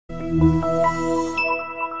Come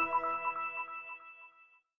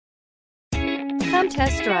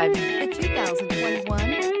test drive the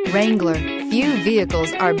 2021 Wrangler. Few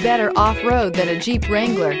vehicles are better off-road than a Jeep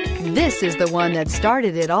Wrangler. This is the one that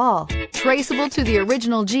started it all. Traceable to the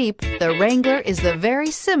original Jeep, the Wrangler is the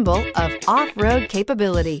very symbol of off-road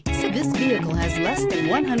capability. So this vehicle has less than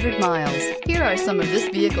 100 miles. Here are some of this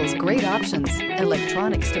vehicle's great options: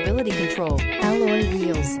 electronic stability control, alloy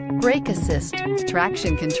wheels, brake assist,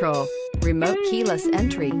 traction control, remote keyless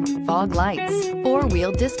entry, fog lights,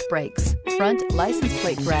 four-wheel disc brakes, front license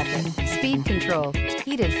plate bracket, speed control,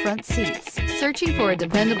 heated front seats. Searching for a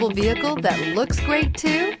dependable vehicle that looks great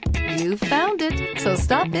too? You found it, so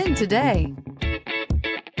stop in today.